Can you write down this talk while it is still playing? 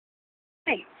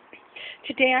Hi,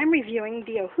 today I'm reviewing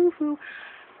the Ohuhu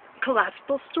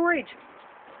collapsible storage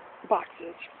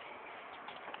boxes.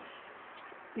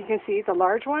 You can see the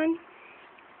large one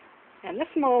and the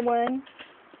small one.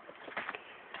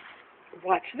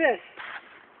 Watch this.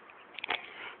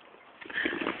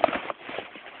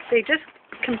 They just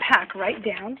compact right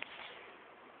down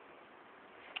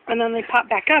and then they pop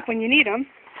back up when you need them.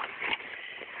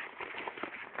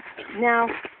 Now,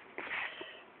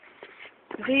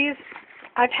 these,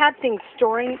 I've had things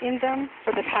storing in them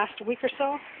for the past week or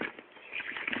so,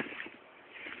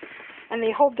 and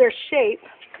they hold their shape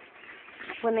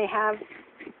when they have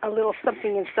a little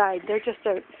something inside. They're just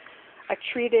a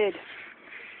treated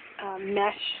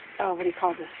mesh, what do you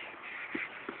call this?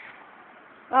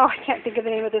 Oh, I can't think of the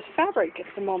name of this fabric at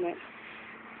the moment.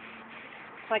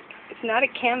 Like, it's not a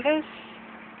canvas.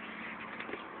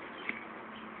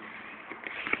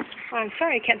 I'm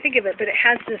sorry, I can't think of it, but it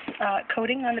has this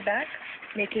coating on the back,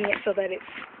 making it so that it's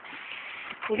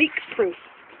leak-proof.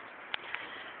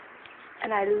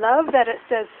 And I love that it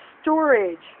says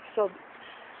storage. So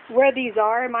where these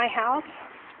are in my house,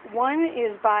 one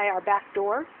is by our back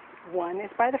door, one is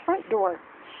by the front door.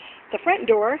 The front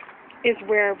door is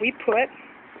where we put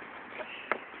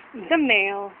the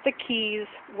mail, the keys,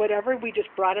 whatever we just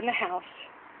brought in the house.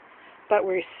 But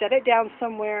we set it down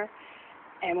somewhere,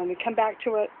 and when we come back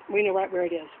to it, we know right where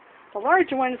it is. The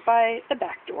large one is by the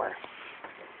back door.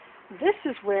 This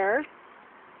is where,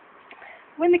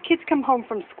 when the kids come home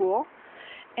from school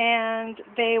and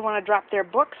they want to drop their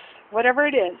books, whatever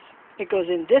it is, it goes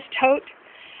in this tote,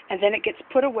 and then it gets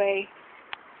put away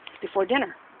before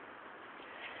dinner.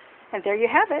 And there you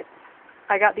have it.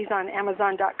 I got these on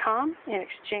Amazon.com in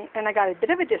exchange, and I got a bit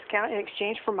of a discount in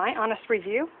exchange for my honest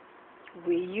review.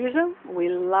 We use them, we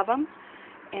love them,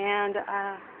 and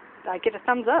I give a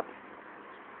thumbs up.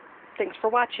 Thanks for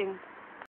watching.